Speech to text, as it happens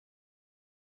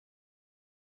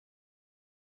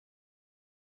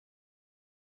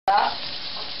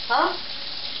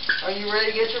Are you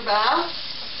ready to get your bath?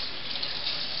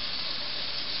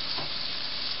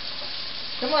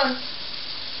 Come on.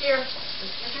 Here.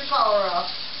 Let's get your collar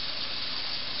off.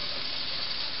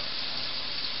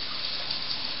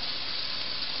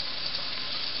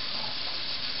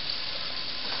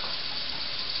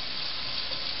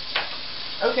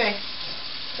 Okay.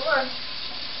 Come on.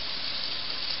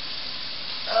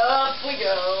 Up we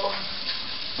go.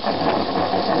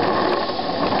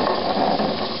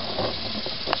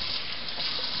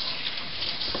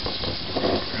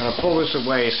 I'm going to pull this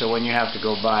away so when you have to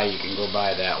go by, you can go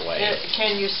by that way.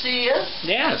 Can you see us?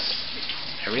 Yes.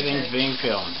 Everything's being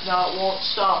filmed. No, it won't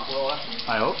stop, will it?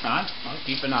 I hope not. I'll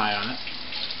keep an eye on it.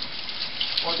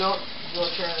 Well, don't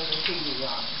turn the TV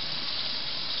on.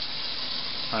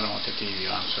 I don't want the TV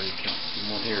on so you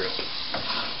won't hear it.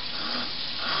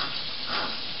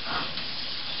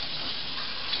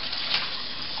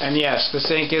 And yes, the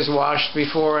sink is washed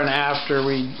before and after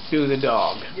we do the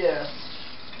dog. Yes.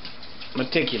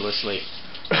 Meticulously.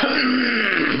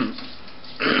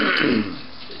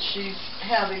 She's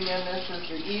having in this is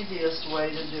the easiest way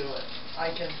to do it. I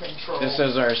can control. This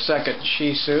is our second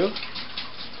Shih Tzu.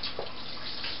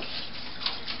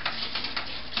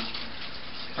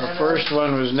 Our first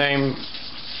one was named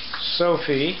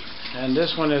Sophie, and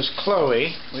this one is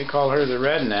Chloe. We call her the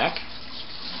redneck.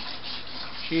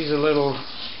 She's a little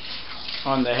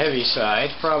on the heavy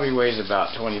side, probably weighs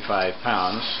about 25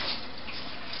 pounds,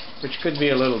 which could be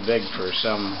a little big for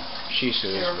some Shih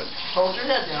Tzus. But hold your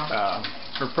head down.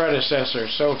 Her predecessor,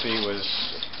 Sophie, was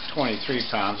 23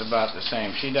 pounds, about the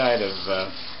same. She died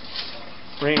of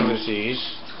ring disease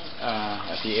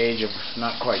at the age of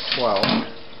not quite 12.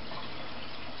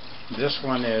 This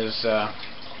one is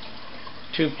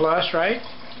 2 plus, right?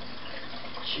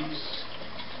 She's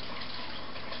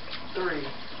 3.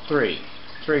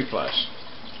 3 plus.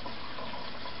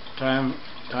 Time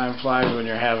flies when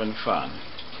you're having fun.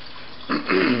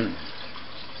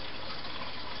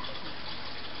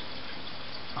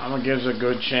 Mama gives a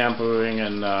good shampooing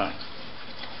and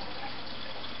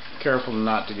careful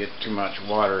not to get too much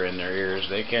water in their ears.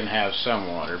 They can have some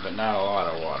water, but not a lot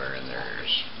of water in their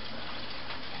ears.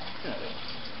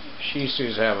 Shih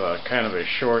Tzus have a kind of a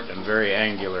short and very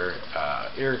angular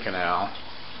ear canal,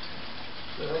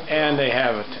 and they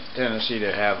have a tendency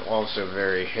to have also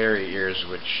very hairy ears,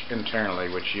 which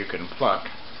you can pluck.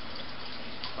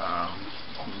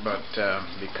 But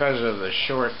because of the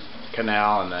short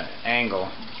canal and the angle,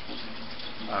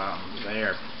 they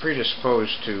are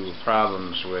predisposed to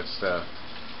problems with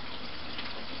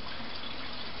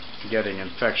getting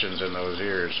infections in those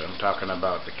ears. I'm talking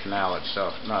about the canal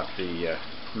itself, not the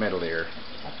middle ear.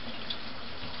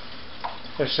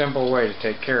 A simple way to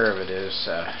take care of it is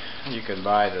you can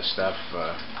buy the stuff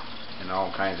in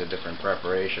all kinds of different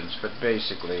preparations, but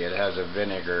basically it has a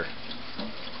vinegar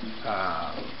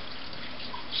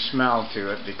smell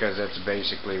to it, because that's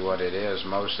basically what it is.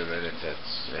 Most of it,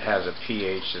 it has a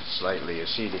pH that's slightly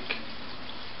acidic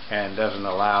and doesn't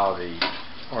allow the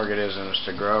organisms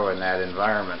to grow in that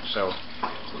environment. So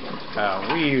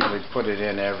we usually put it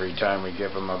in every time we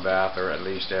give them a bath, or at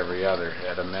least every other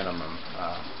at a minimum.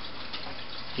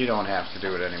 You don't have to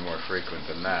do it any more frequent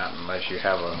than that unless you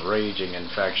have a raging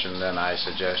infection. Then I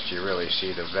suggest you really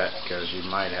see the vet, because you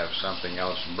might have something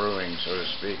else brewing, so to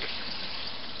speak.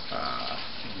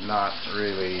 Not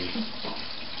really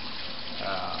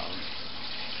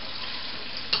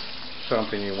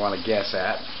something you want to guess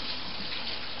at.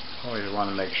 Always want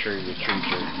to make sure you treat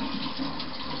your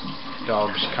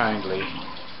dogs kindly.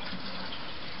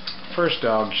 First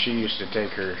dog, she used to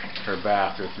take her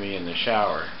bath with me in the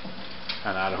shower,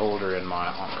 and I'd hold her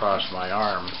across my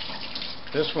arm.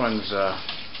 This one's a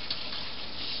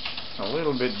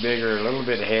little bit bigger, a little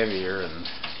bit heavier,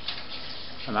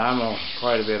 and I'm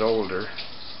quite a bit older.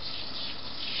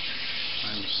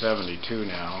 I'm 72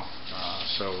 now,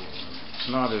 so it's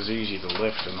not as easy to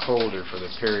lift and hold her for the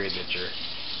period that you're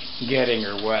getting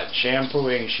her wet.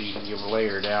 Shampooing, you lay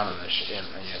her down and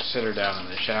you sit her down in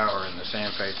the shower, and the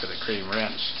same way for the cream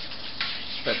rinse.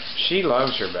 But she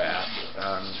loves her bath.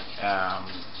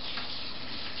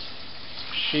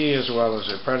 She, as well as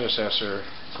her predecessor,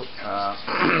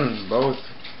 both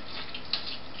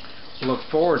look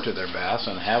forward to their baths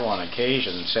and have on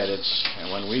occasion said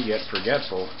when we get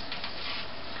forgetful,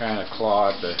 kind of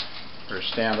clawed or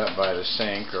stand up by the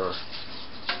sink or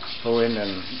go in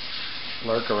and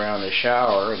lurk around the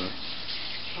shower. And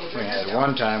we had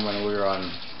one time when we were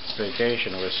on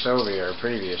vacation with Sophie, our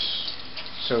previous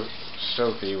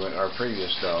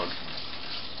dog,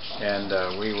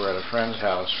 and we were at a friend's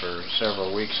house for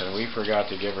several weeks, and we forgot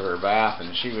to give her bath,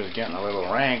 and she was getting a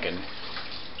little rank, and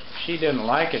she didn't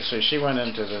like it, so she went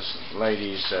into this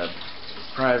lady's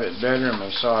private bedroom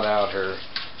and sought out her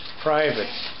private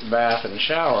bath and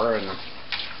shower, and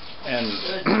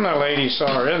the lady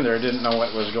saw her in there, didn't know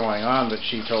what was going on, but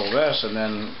she told us, and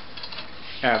then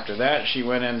after that she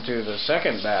went into the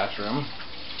second bathroom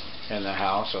in the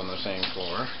house on the same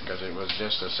floor, because it was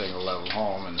just a single level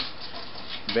home, and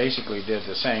basically did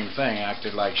the same thing,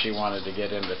 acted like she wanted to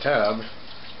get in the tub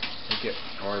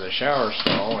or the shower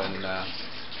stall, and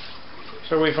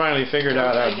so we finally figured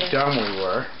out how dumb we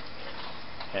were,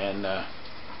 and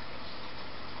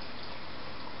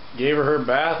gave her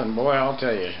bath, and boy, I'll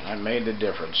tell you, I made the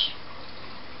difference.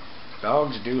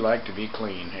 Dogs do like to be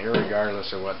clean,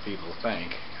 irregardless of what people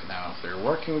think. Now, if they're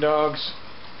working dogs,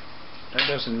 that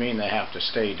doesn't mean they have to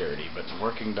stay dirty, but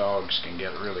working dogs can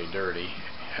get really dirty,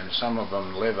 and some of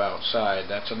them live outside.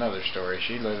 That's another story.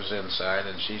 She lives inside,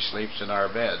 and she sleeps in our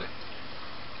bed.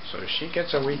 So she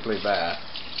gets a weekly bath.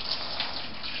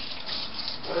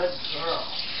 Good girl.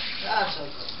 That's a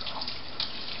good girl.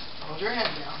 Hold your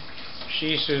head down. She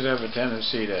used to have a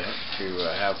tendency to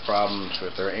have problems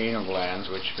with her anal glands,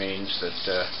 which means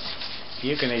that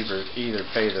you can either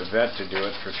pay the vet to do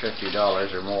it for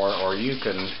 $50 or more, or you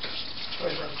can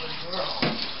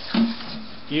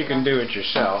do it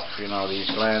yourself. You know,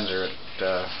 these glands are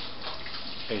at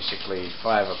basically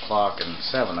 5 o'clock and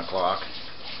 7 o'clock.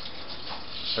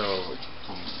 So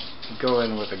you go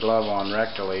in with a glove on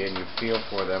rectally, and you feel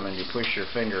for them, and you push your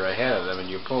finger ahead of them, and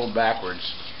you pull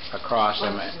backwards across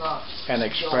them and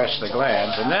express the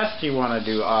glands, and that you want to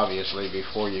do obviously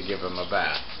before you give them a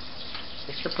bath.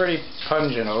 It's a pretty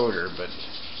pungent odor, but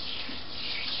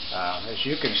as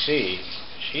you can see,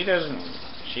 she doesn't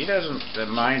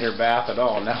mind her bath at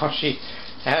all. Now she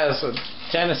has a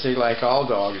tendency, like all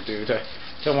dogs do,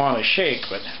 to want to shake,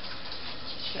 but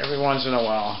every once in a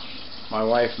while my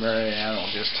wife Mary Ann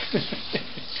will just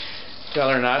tell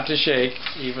her not to shake,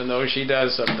 even though she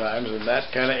does sometimes, and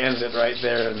that kind of ends it right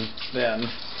there and then.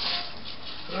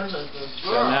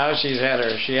 So now she had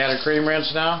her cream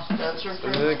rinse now. That's her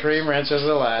cream. The cream rinse is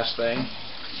the last thing.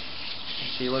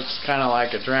 She looks kind of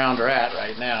like a drowned rat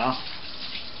right now.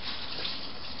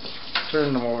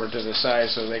 Turn them over to the side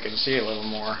so they can see a little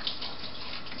more.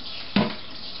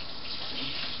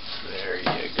 There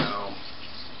you go.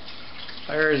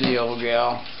 There's the old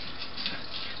gal.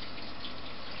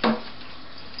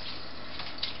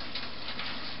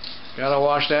 Gotta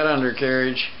wash that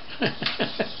undercarriage.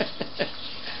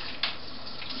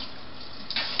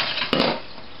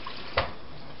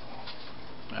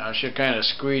 Now she'll kind of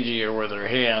squeegee her with her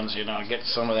hands, you know, get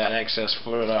some of that excess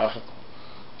fluid off.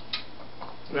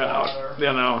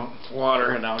 Then I'll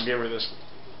water, and I'll give her this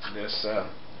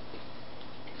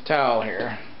towel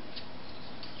here.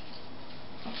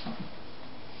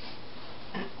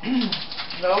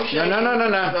 No shaking. No.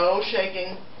 No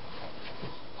shaking.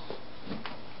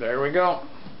 There we go.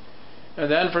 And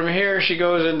then from here she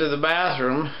goes into the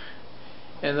bathroom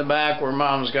in the back where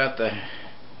Mom's got the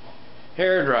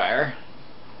hair dryer,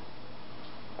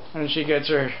 and she gets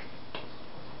a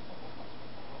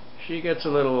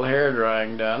little hair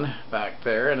drying done back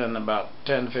there, and then about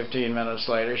 10-15 minutes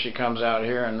later she comes out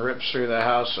here and rips through the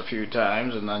house a few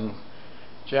times, and then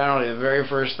generally the very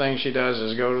first thing she does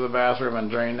is go to the bathroom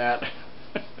and drain that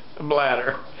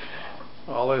bladder.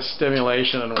 All this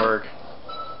stimulation and work.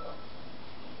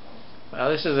 Now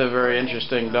this is a very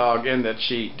interesting dog in that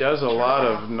she does a lot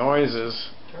of noises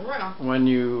when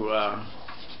you're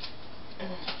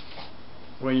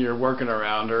working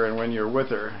around her and when you're with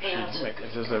her.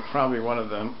 This is probably one of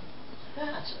the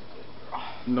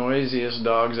noisiest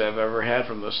dogs I've ever had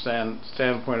from the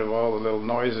standpoint of all the little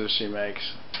noises she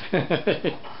makes. Give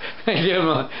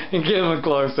him a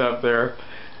close up there.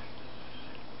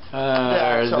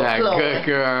 There's that good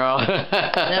girl.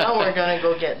 Now we're gonna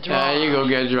go get dry. You go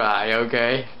get dry,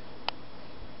 okay?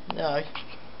 No.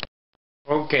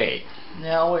 Okay.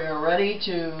 Now we are ready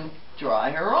to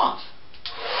dry her off.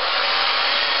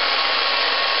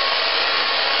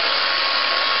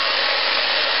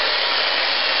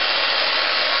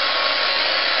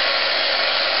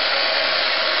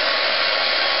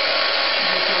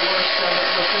 Make the worst of it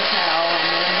with the towel, and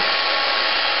then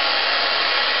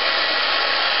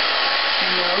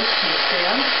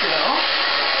stand still.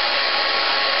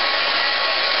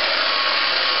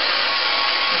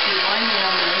 If you wind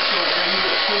down this way, then you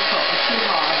get too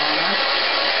hot on her.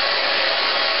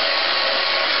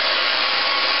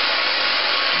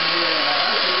 Yeah,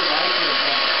 I do like it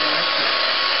back there.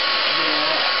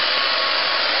 Yeah.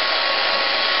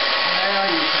 Now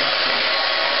you touch it.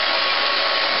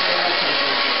 That's a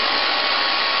good girl.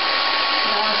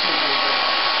 That's a good girl.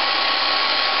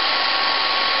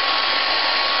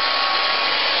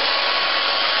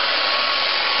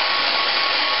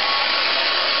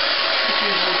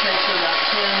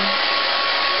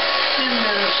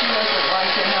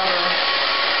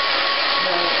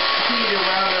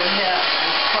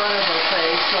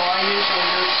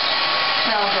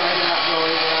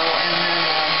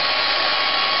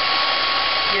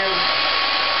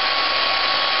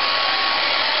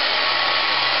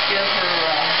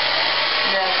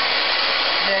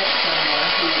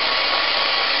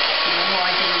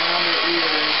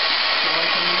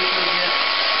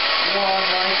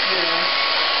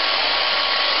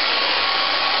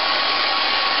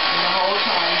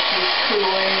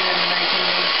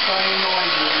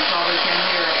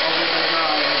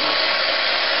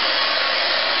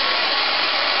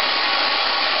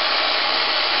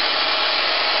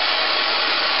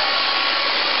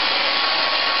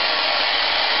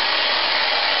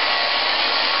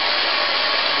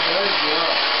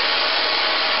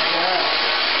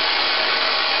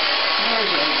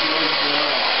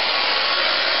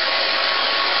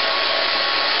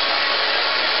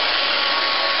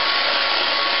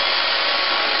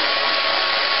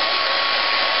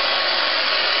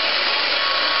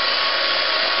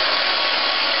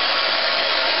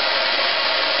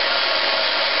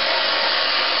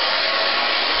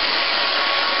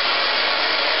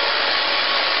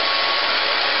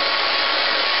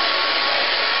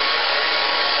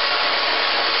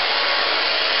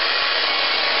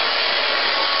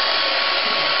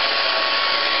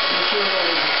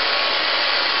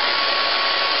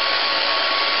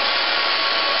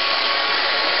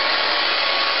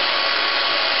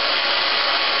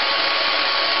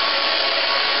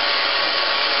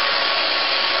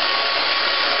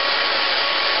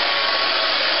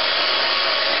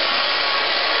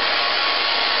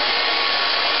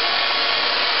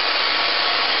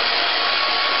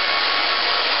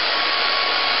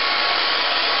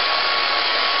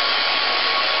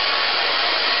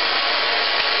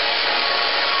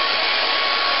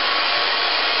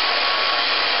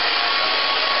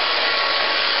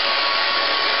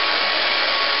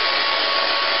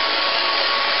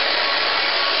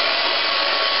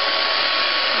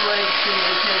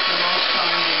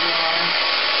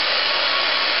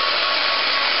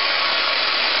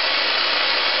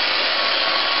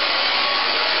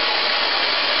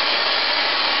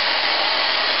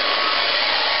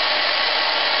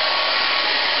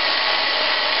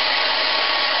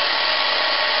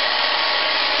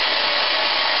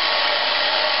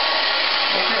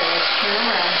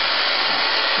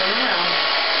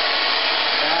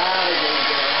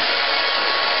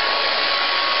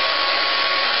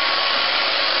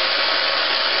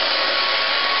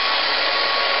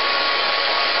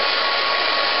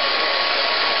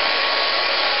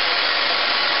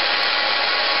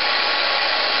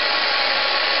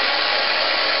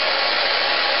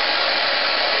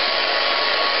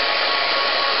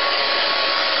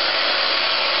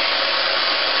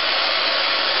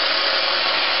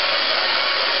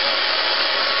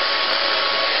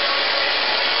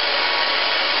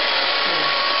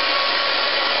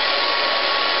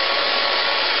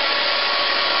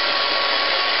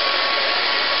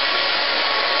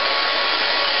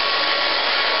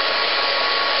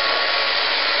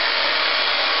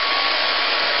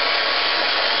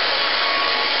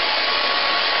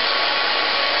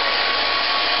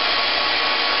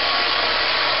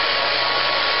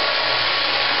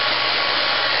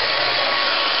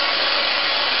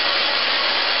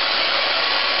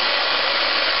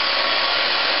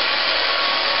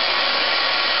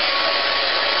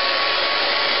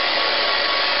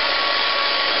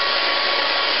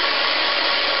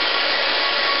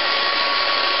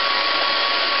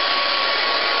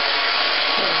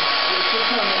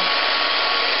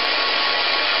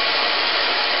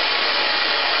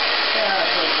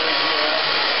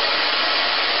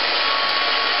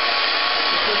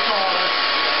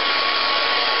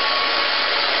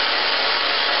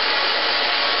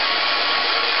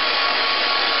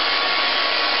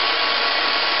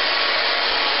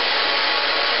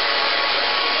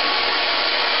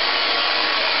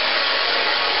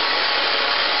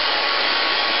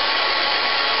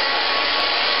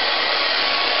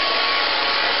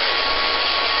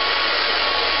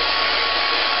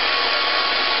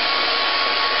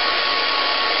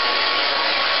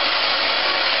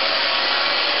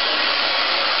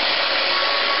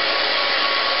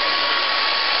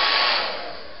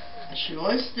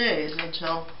 always stays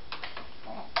until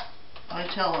I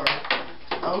tell her,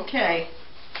 okay,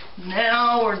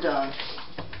 now we're done.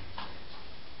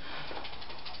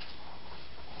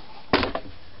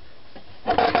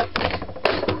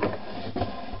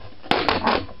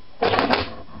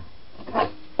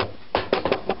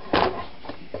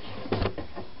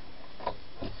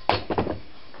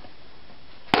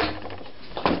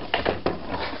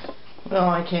 Well,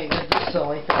 I can't get this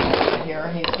silly thing out of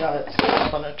here. He's got it set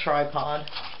up on a tripod.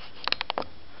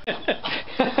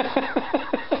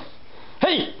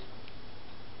 Hey!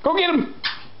 Go get him!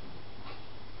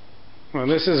 Well,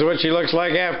 this is what she looks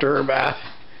like after her bath.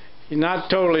 She's not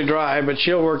totally dry, but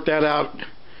she'll work that out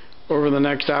over the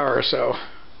next hour or so.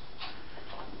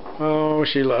 Oh,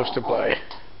 she loves to play.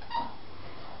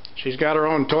 She's got her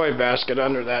own toy basket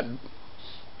under that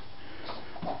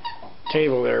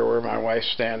table there where my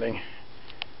wife's standing.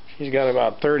 She's got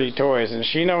about 30 toys, and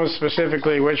she knows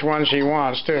specifically which one she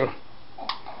wants, too.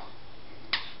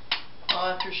 Well,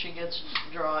 after she gets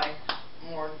dry,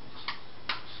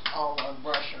 I'll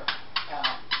brush her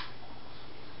out.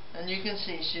 And you can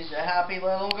see she's a happy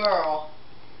little girl.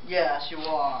 Yes, you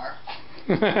are.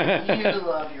 You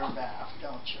love your bath,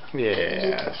 don't you?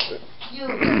 Yes. You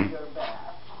love your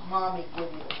bath. Mommy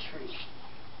give you a treat.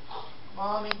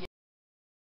 Mommy